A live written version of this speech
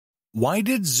Why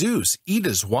did Zeus eat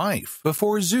his wife?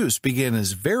 Before Zeus began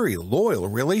his very loyal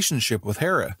relationship with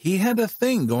Hera, he had a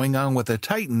thing going on with a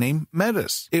titan named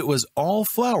Metis. It was all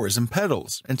flowers and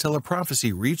petals until a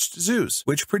prophecy reached Zeus,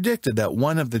 which predicted that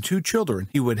one of the two children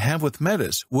he would have with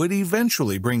Metis would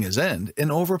eventually bring his end and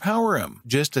overpower him,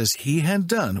 just as he had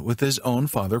done with his own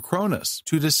father Cronus.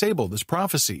 To disable this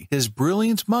prophecy, his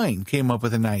brilliant mind came up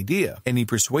with an idea, and he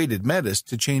persuaded Metis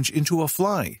to change into a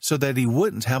fly so that he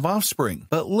wouldn't have offspring.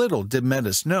 But little did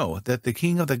Metis know that the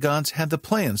king of the gods had the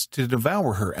plans to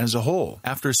devour her as a whole.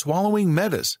 After swallowing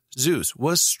Metis, Zeus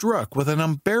was struck with an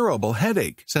unbearable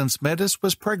headache. Since Metis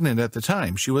was pregnant at the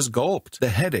time she was gulped. The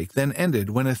headache then ended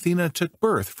when Athena took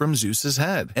birth from Zeus's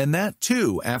head, and that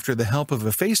too after the help of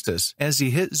Hephaestus as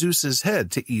he hit Zeus's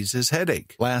head to ease his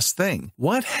headache. Last thing,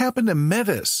 what happened to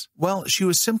Metis? Well, she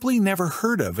was simply never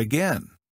heard of again.